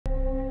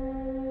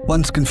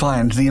Once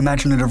confined to the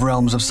imaginative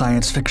realms of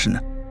science fiction,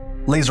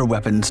 laser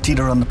weapons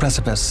teeter on the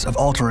precipice of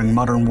altering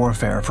modern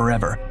warfare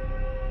forever.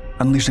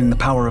 Unleashing the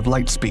power of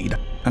light speed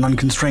and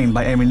unconstrained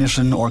by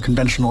ammunition or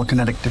conventional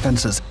kinetic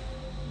defenses,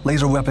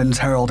 laser weapons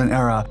herald an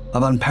era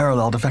of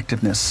unparalleled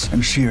effectiveness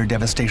and sheer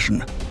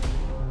devastation.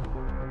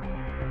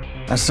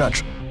 As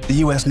such, the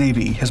US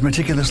Navy has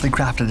meticulously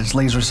crafted its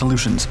laser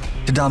solutions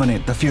to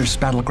dominate the fierce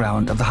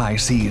battleground of the high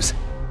seas.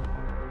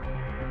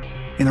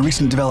 In a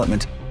recent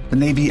development, the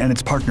Navy and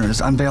its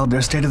partners unveiled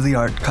their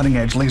state-of-the-art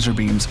cutting-edge laser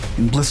beams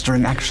in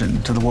blistering action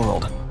to the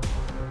world.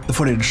 The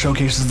footage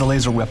showcases the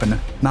laser weapon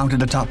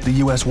mounted atop the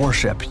US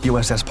warship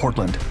USS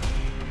Portland.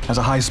 As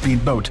a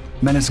high-speed boat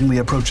menacingly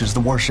approaches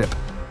the warship,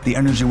 the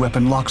energy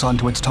weapon locks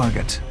onto its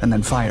target and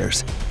then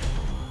fires.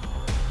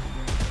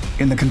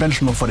 In the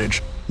conventional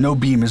footage, no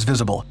beam is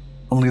visible,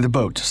 only the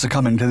boat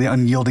succumbing to the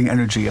unyielding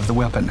energy of the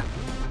weapon.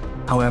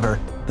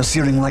 However, the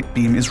searing light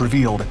beam is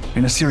revealed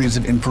in a series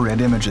of infrared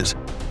images,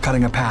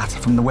 cutting a path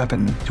from the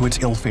weapon to its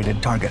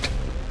ill-fated target.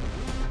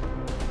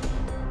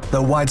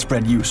 Though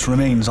widespread use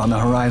remains on the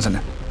horizon,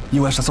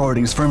 US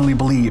authorities firmly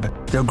believe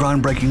their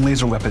groundbreaking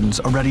laser weapons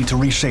are ready to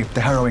reshape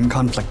the harrowing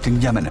conflict in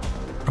Yemen,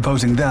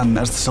 proposing them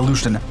as the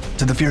solution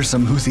to the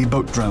fearsome Houthi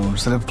boat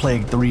drones that have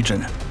plagued the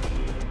region.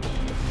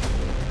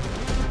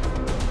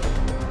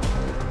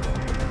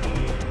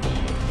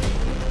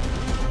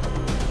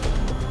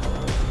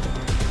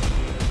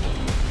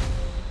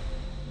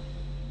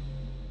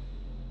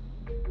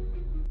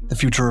 The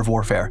future of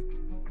warfare.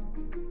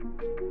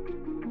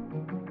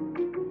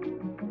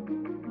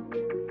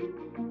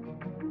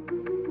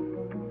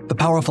 The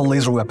powerful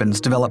laser weapons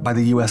developed by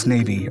the US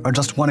Navy are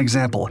just one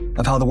example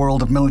of how the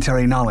world of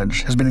military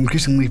knowledge has been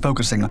increasingly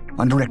focusing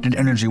on directed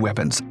energy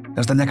weapons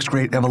as the next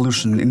great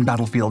evolution in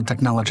battlefield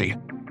technology.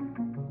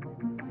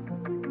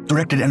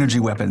 Directed energy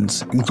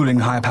weapons, including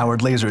high-powered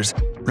lasers,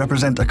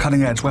 represent a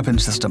cutting-edge weapon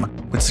system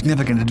with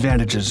significant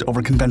advantages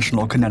over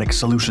conventional kinetic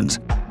solutions.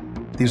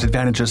 These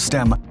advantages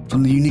stem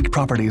from the unique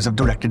properties of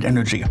directed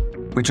energy,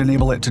 which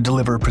enable it to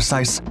deliver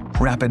precise,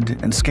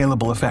 rapid, and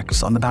scalable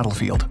effects on the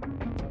battlefield.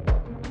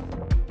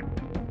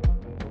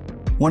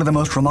 One of the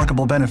most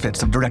remarkable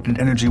benefits of directed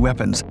energy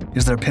weapons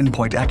is their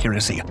pinpoint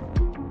accuracy.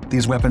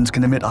 These weapons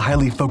can emit a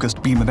highly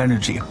focused beam of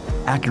energy,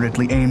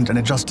 accurately aimed and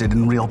adjusted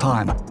in real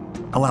time,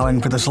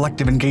 allowing for the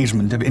selective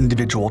engagement of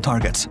individual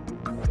targets.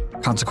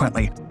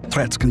 Consequently,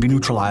 threats can be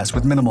neutralized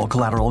with minimal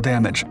collateral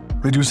damage,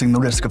 reducing the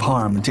risk of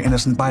harm to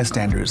innocent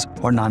bystanders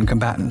or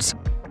non-combatants.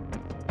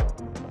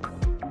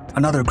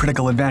 Another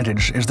critical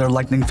advantage is their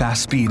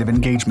lightning-fast speed of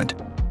engagement.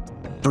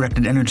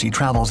 Directed energy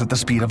travels at the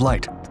speed of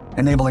light,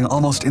 enabling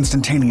almost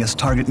instantaneous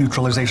target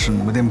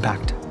neutralization with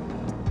impact.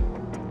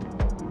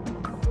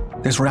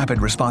 This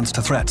rapid response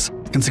to threats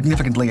can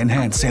significantly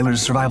enhance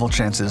sailors' survival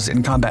chances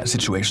in combat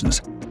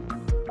situations.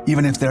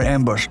 Even if they're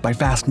ambushed by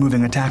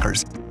fast-moving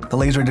attackers, the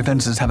laser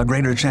defenses have a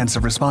greater chance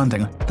of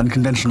responding than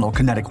conventional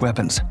kinetic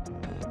weapons.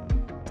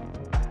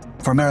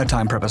 For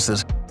maritime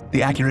purposes,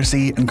 the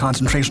accuracy and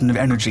concentration of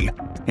energy,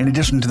 in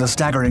addition to the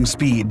staggering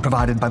speed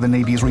provided by the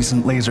Navy's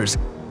recent lasers,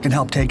 can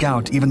help take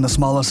out even the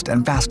smallest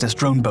and fastest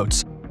drone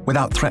boats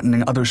without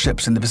threatening other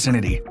ships in the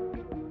vicinity.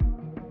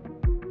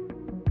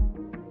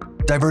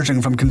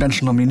 Diverging from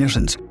conventional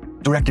munitions,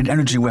 directed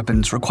energy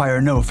weapons require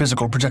no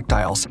physical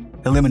projectiles,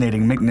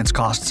 eliminating maintenance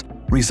costs,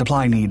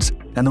 resupply needs,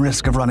 and the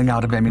risk of running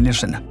out of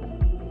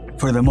ammunition.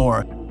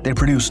 Furthermore, they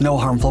produce no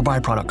harmful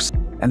byproducts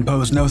and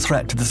pose no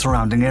threat to the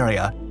surrounding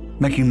area,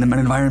 making them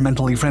an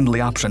environmentally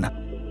friendly option,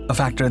 a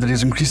factor that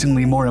is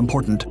increasingly more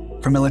important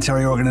for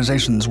military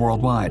organizations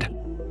worldwide.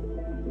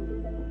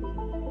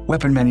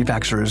 Weapon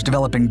manufacturers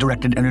developing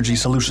directed energy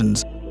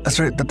solutions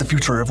assert that the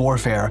future of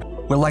warfare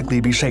will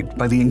likely be shaped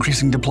by the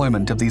increasing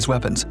deployment of these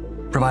weapons,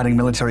 providing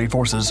military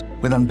forces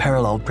with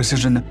unparalleled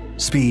precision,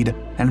 speed,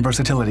 and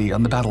versatility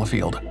on the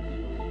battlefield.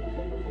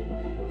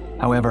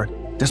 However,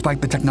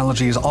 despite the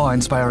technology's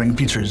awe-inspiring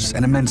features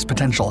and immense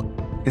potential,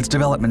 its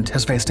development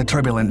has faced a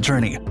turbulent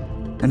journey,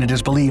 and it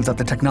is believed that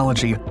the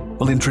technology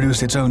will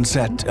introduce its own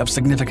set of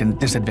significant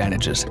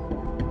disadvantages.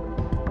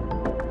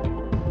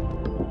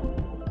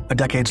 A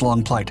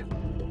decades-long plight.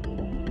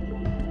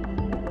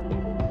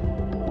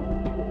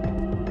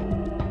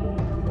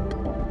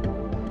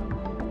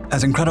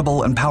 As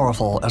incredible and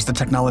powerful as the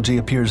technology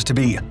appears to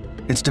be,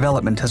 its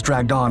development has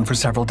dragged on for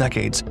several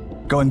decades,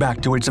 going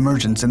back to its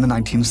emergence in the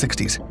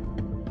 1960s.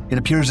 It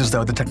appears as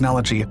though the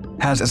technology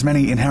has as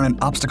many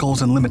inherent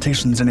obstacles and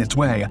limitations in its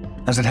way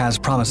as it has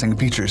promising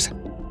features.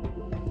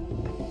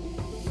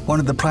 One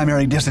of the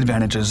primary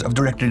disadvantages of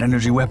directed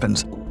energy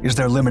weapons is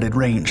their limited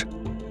range.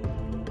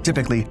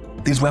 Typically,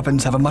 these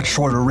weapons have a much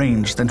shorter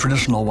range than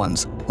traditional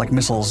ones, like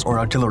missiles or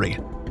artillery.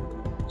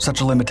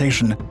 Such a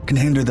limitation can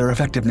hinder their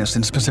effectiveness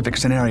in specific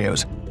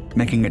scenarios,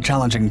 making it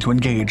challenging to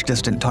engage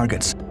distant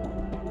targets.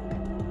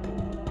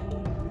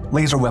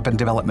 Laser weapon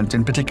development,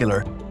 in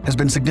particular, has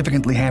been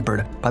significantly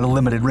hampered by the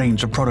limited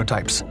range of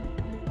prototypes.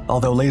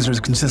 Although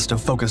lasers consist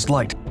of focused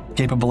light,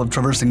 capable of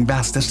traversing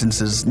vast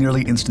distances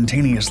nearly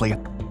instantaneously,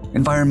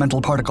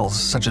 environmental particles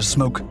such as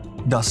smoke,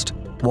 dust,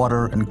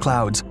 water, and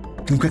clouds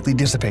can quickly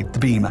dissipate the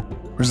beam,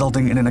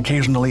 resulting in an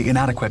occasionally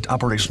inadequate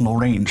operational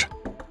range.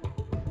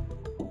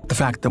 The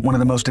fact that one of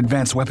the most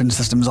advanced weapon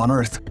systems on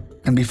Earth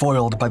can be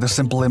foiled by the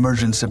simple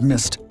emergence of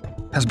mist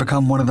has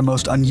become one of the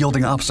most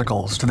unyielding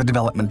obstacles to the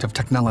development of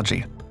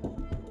technology.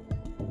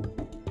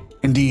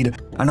 Indeed,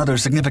 another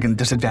significant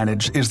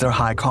disadvantage is their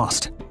high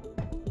cost.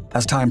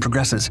 As time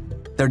progresses,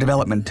 their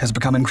development has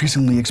become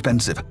increasingly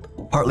expensive,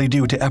 partly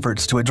due to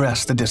efforts to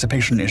address the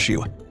dissipation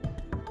issue.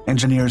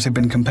 Engineers have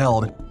been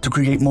compelled to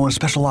create more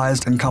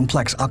specialized and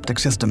complex optic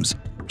systems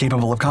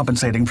capable of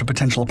compensating for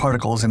potential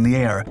particles in the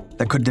air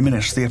that could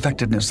diminish the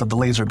effectiveness of the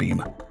laser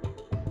beam.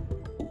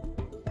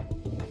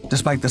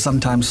 Despite the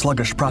sometimes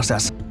sluggish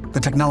process, the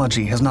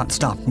technology has not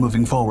stopped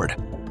moving forward.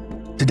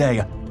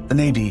 Today, the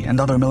Navy and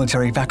other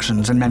military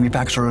factions and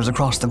manufacturers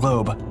across the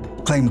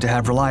globe claim to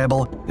have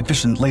reliable,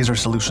 efficient laser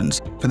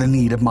solutions for the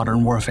need of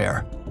modern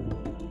warfare.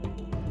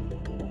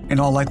 In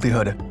all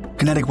likelihood,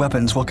 kinetic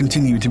weapons will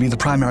continue to be the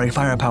primary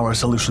firepower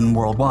solution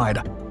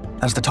worldwide,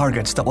 as the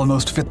targets that will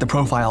most fit the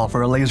profile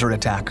for a laser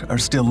attack are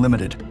still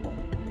limited.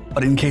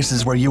 But in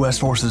cases where U.S.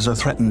 forces are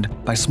threatened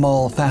by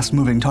small,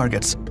 fast-moving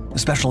targets,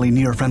 especially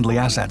near friendly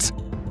assets,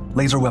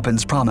 laser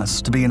weapons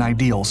promise to be an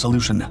ideal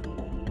solution.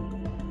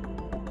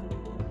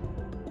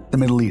 The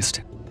Middle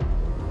East.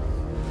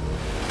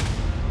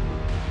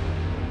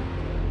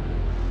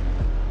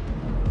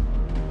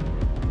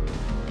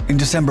 In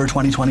December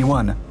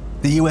 2021,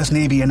 the U.S.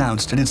 Navy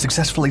announced it had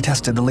successfully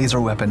tested the laser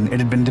weapon it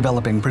had been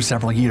developing for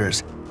several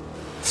years.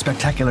 The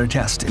spectacular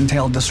test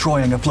entailed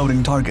destroying a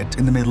floating target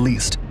in the Middle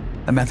East,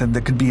 a method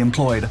that could be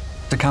employed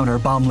to counter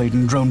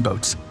bomb-laden drone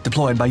boats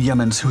deployed by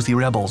Yemen's Houthi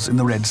rebels in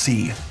the Red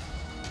Sea.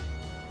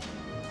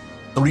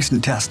 The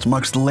recent test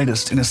marks the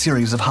latest in a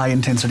series of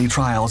high-intensity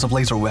trials of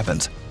laser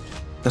weapons.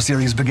 The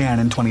series began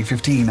in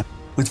 2015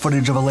 with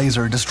footage of a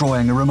laser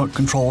destroying a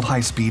remote-controlled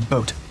high-speed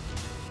boat.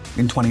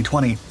 In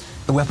 2020,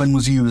 the weapon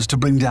was used to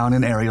bring down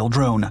an aerial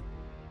drone.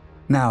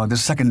 Now,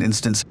 this second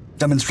instance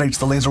demonstrates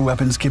the laser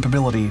weapon's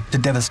capability to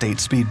devastate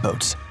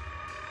speedboats.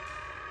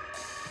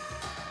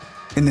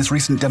 In this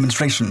recent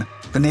demonstration,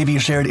 the Navy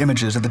shared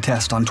images of the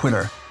test on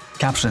Twitter,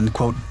 captioned,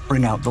 quote,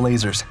 "Bring out the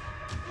lasers."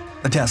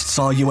 The test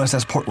saw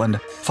USS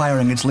Portland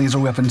firing its laser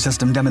weapon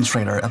system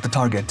demonstrator at the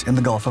target in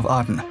the Gulf of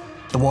Aden,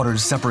 the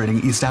waters separating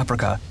East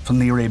Africa from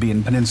the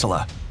Arabian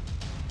Peninsula.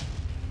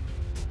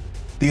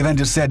 The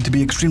event is said to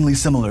be extremely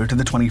similar to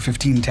the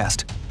 2015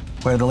 test,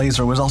 where the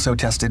laser was also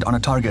tested on a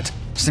target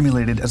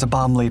simulated as a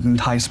bomb-laden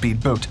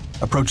high-speed boat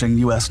approaching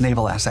U.S.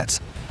 naval assets.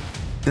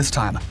 This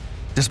time,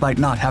 despite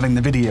not having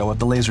the video of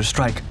the laser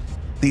strike,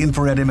 the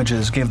infrared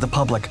images gave the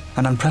public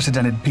an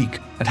unprecedented peek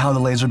at how the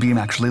laser beam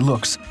actually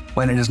looks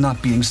when it is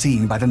not being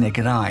seen by the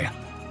naked eye.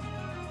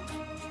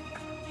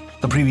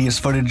 The previous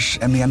footage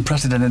and the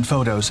unprecedented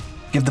photos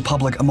give the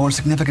public a more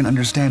significant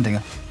understanding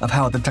of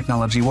how the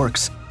technology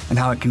works and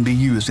how it can be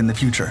used in the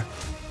future.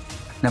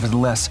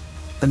 Nevertheless,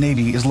 the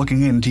Navy is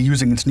looking into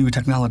using its new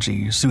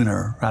technology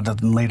sooner rather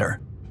than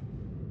later.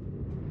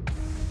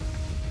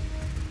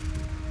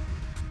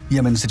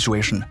 Yemen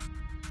situation.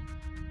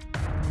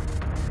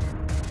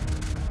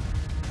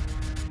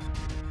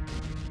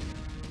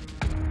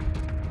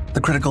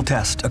 The critical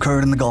test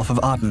occurred in the Gulf of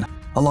Aden,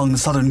 along the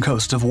southern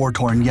coast of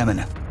war-torn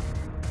Yemen.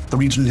 The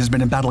region has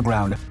been a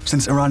battleground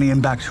since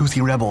Iranian-backed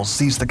Houthi rebels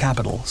seized the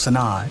capital,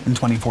 Sana'a, in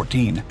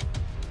 2014.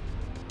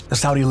 The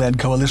Saudi-led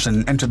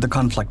coalition entered the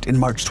conflict in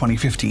March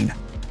 2015.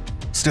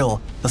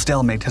 Still, the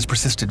stalemate has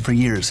persisted for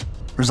years,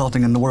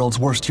 resulting in the world's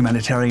worst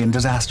humanitarian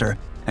disaster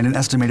and an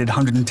estimated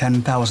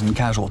 110,000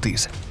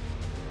 casualties.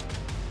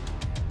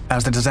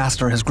 As the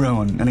disaster has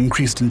grown and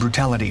increased in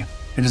brutality,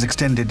 it has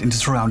extended into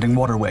surrounding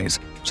waterways,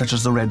 such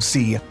as the Red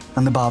Sea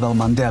and the Bab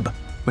el-Mandeb,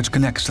 which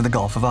connects to the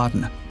Gulf of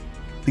Aden.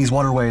 These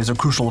waterways are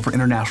crucial for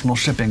international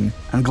shipping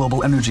and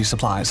global energy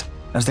supplies,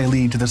 as they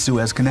lead to the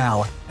Suez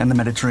Canal and the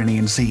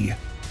Mediterranean Sea.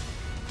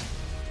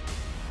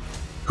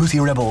 Houthi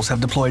rebels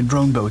have deployed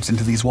drone boats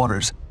into these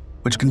waters,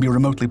 which can be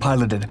remotely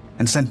piloted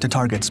and sent to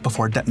targets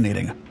before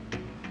detonating.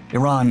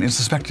 Iran is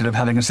suspected of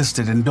having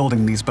assisted in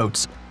building these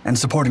boats and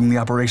supporting the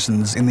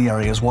operations in the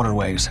area's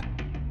waterways.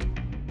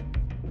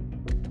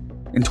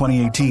 In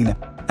 2018,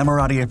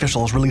 Emirati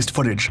officials released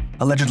footage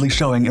allegedly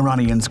showing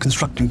Iranians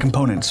constructing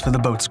components for the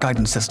boat's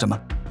guidance system,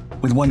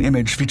 with one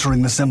image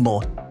featuring the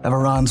symbol of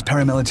Iran's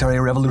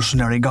paramilitary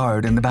Revolutionary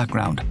Guard in the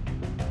background.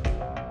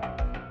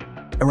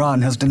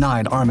 Iran has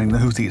denied arming the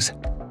Houthis.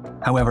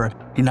 However,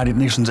 United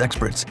Nations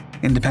experts,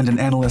 independent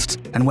analysts,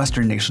 and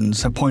Western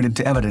nations have pointed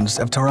to evidence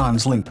of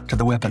Tehran's link to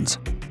the weapons.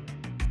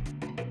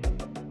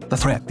 The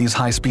threat these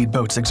high-speed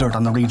boats exert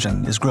on the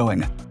region is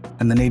growing,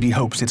 and the Navy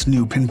hopes its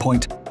new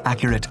pinpoint,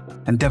 accurate,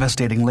 and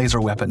devastating laser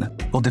weapon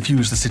will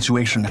defuse the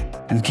situation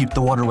and keep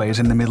the waterways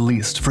in the Middle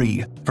East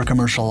free for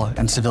commercial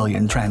and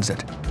civilian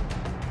transit.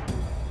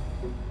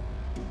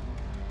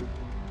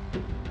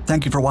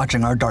 Thank you for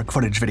watching our dark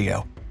footage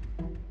video.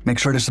 Make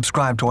sure to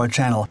subscribe to our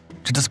channel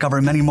to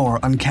discover many more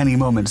uncanny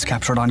moments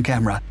captured on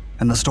camera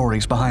and the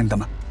stories behind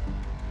them.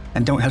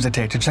 And don't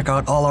hesitate to check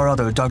out all our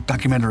other Dark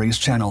Documentaries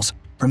channels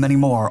for many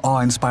more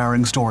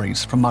awe-inspiring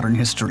stories from modern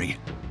history.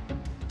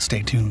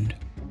 Stay tuned.